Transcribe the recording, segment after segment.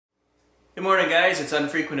Good morning guys, it's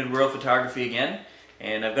Unfrequented World Photography again,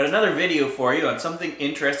 and I've got another video for you on something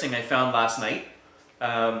interesting I found last night.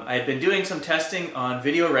 I had been doing some testing on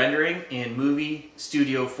video rendering in Movie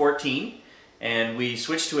Studio 14, and we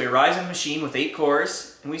switched to a Ryzen machine with 8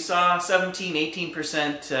 cores, and we saw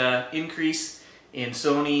 17-18% increase in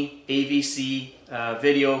Sony AVC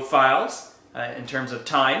video files in terms of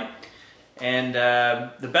time. And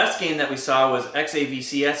the best gain that we saw was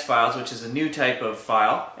XAVCS files, which is a new type of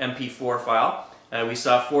file, MP4 file. We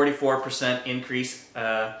saw 44% increase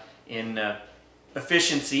in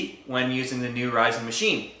efficiency when using the new Ryzen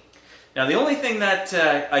machine. Now the only thing that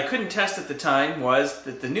I couldn't test at the time was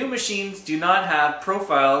that the new machines do not have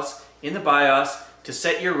profiles in the BIOS to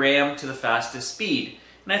set your RAM to the fastest speed.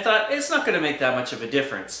 And I thought, it's not going to make that much of a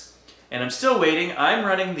difference. And I'm still waiting. I'm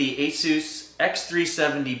running the Asus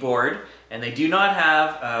X370 board, and they do not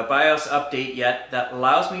have a BIOS update yet that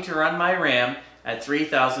allows me to run my RAM at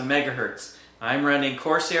 3000 megahertz. I'm running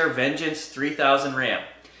Corsair Vengeance 3000 RAM.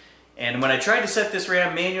 And when I tried to set this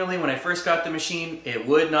RAM manually when I first got the machine, it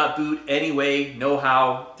would not boot anyway, no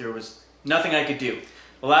how. There was nothing I could do.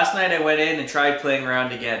 Well, last night I went in and tried playing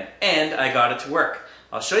around again, and I got it to work.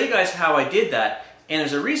 I'll show you guys how I did that, and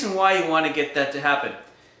there's a reason why you want to get that to happen.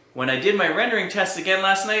 When I did my rendering tests again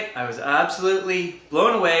last night, I was absolutely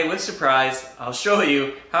blown away with surprise. I'll show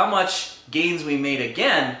you how much gains we made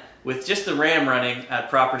again with just the RAM running at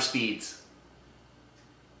proper speeds.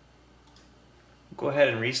 Go ahead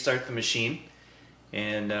and restart the machine,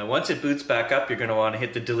 and once it boots back up, you're going to want to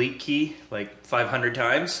hit the delete key like 500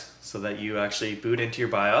 times so that you actually boot into your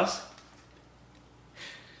BIOS.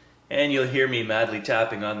 And you'll hear me madly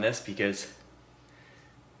tapping on this because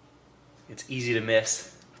it's easy to miss.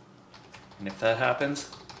 And if that happens,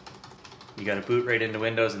 you got to boot right into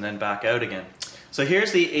Windows and then back out again. So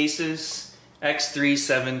here's the Asus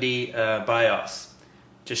X370 BIOS.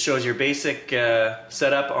 Just shows your basic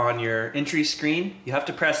setup on your entry screen. You have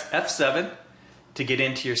to press F7 to get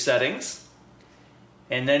into your settings.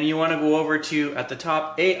 And then you want to go over to, at the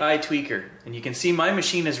top, AI Tweaker. And you can see my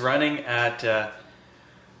machine is running at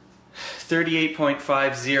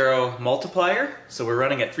 38.50 multiplier. So we're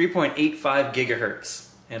running at 3.85 gigahertz.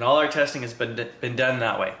 And all our testing has been done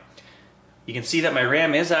that way. You can see that my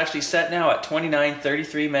RAM is actually set now at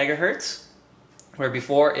 2933 megahertz, where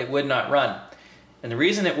before it would not run. And the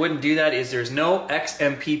reason it wouldn't do that is there's no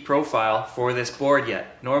XMP profile for this board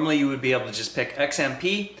yet. Normally you would be able to just pick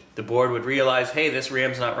XMP, the board would realize, hey, this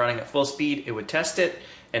RAM's not running at full speed, it would test it,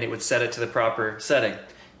 and it would set it to the proper setting.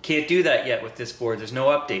 Can't do that yet with this board, there's no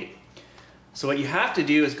update. So what you have to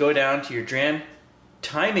do is go down to your DRAM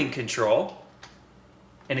timing control,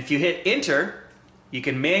 and if you hit enter, you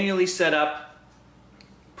can manually set up,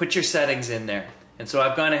 put your settings in there. And so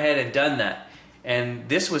I've gone ahead and done that. And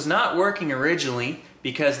this was not working originally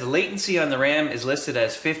because the latency on the RAM is listed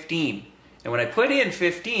as 15. And when I put in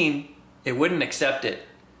 15, it wouldn't accept it.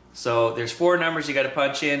 So there's 4 numbers you got to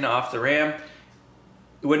punch in off the RAM.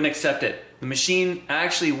 It wouldn't accept it. The machine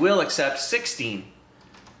actually will accept 16.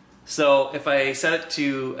 So if I set it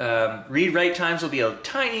to read-write times will be a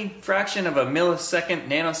tiny fraction of a millisecond,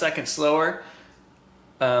 nanosecond slower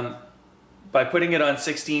by putting it on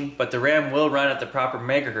 16, but the RAM will run at the proper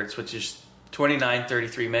megahertz, which is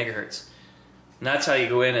 2933 megahertz. And that's how you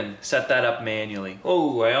go in and set that up manually.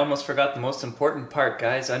 Oh, I almost forgot the most important part,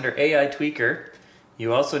 guys. Under AI Tweaker,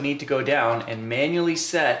 you also need to go down and manually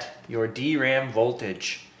set your DRAM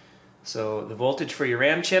voltage. So the voltage for your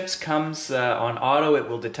RAM chips comes on auto. It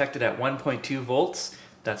will detect it at 1.2 volts.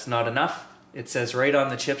 That's not enough. It says right on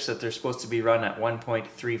the chips that they're supposed to be run at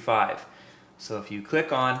 1.35. So if you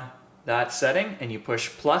click on that setting and you push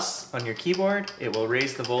plus on your keyboard, it will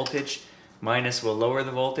raise the voltage. Minus will lower the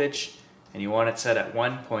voltage, and you want it set at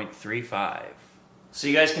 1.35. So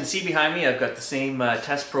you guys can see behind me, I've got the same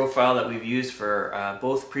test profile that we've used for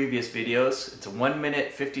both previous videos. It's a 1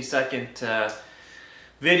 minute 50-second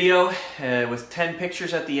video with 10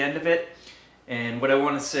 pictures at the end of it. And what I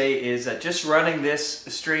want to say is that just running this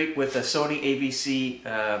straight with a Sony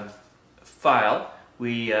AVC file,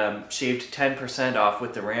 we shaved 10% off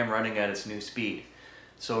with the RAM running at its new speed.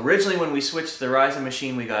 So originally when we switched to the Ryzen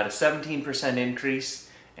machine, we got a 17% increase,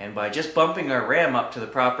 and by just bumping our RAM up to the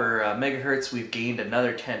proper megahertz, we've gained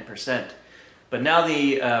another 10%. But now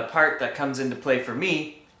the part that comes into play for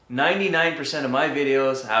me, 99% of my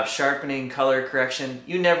videos have sharpening, color correction.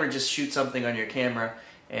 You never just shoot something on your camera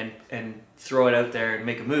and throw it out there and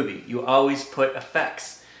make a movie. You always put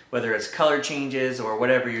effects, whether it's color changes or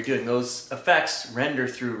whatever you're doing. Those effects render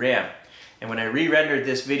through RAM. And when I re-rendered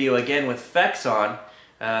this video again with effects on,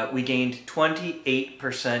 we gained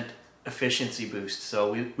 28% efficiency boost.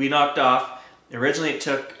 So we knocked off, originally it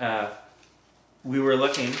took we were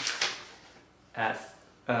looking at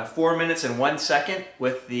 4 minutes and 1 second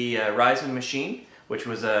with the Ryzen machine, which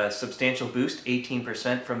was a substantial boost,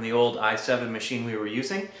 18% from the old i7 machine we were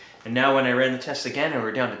using. And now when I ran the test again,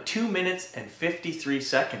 we're down to 2 minutes and 53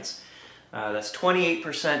 seconds. That's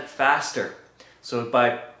 28% faster. So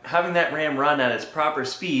by having that RAM run at its proper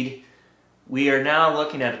speed, we are now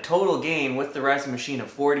looking at a total gain with the Ryzen machine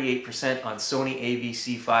of 48% on Sony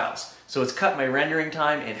AVC files. So it's cut my rendering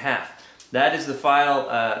time in half. That is the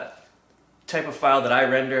file, type of file that I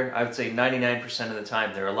render, I would say 99% of the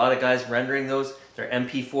time. There are a lot of guys rendering those. They're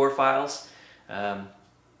MP4 files.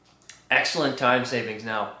 Excellent time savings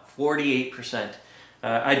now, 48%.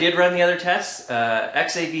 I did run the other tests,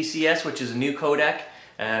 XAVCS, which is a new codec.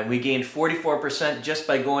 We gained 44% just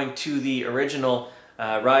by going to the original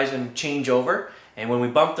Ryzen changeover. And when we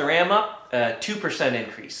bumped the RAM up, 2%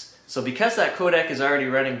 increase. So because that codec is already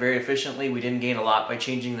running very efficiently, we didn't gain a lot by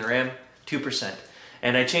changing the RAM, 2%.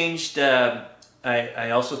 And I changed, I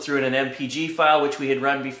also threw in an MPG file, which we had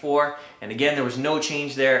run before. And again, there was no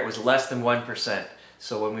change there. It was less than 1%.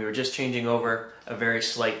 So when we were just changing over, a very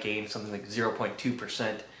slight gain, something like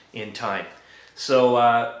 0.2% in time. So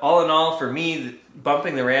all in all, for me,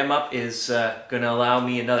 bumping the RAM up is going to allow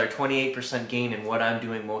me another 28% gain in what I'm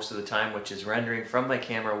doing most of the time, which is rendering from my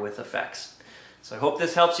camera with effects. So I hope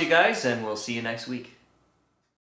this helps you guys, and we'll see you next week.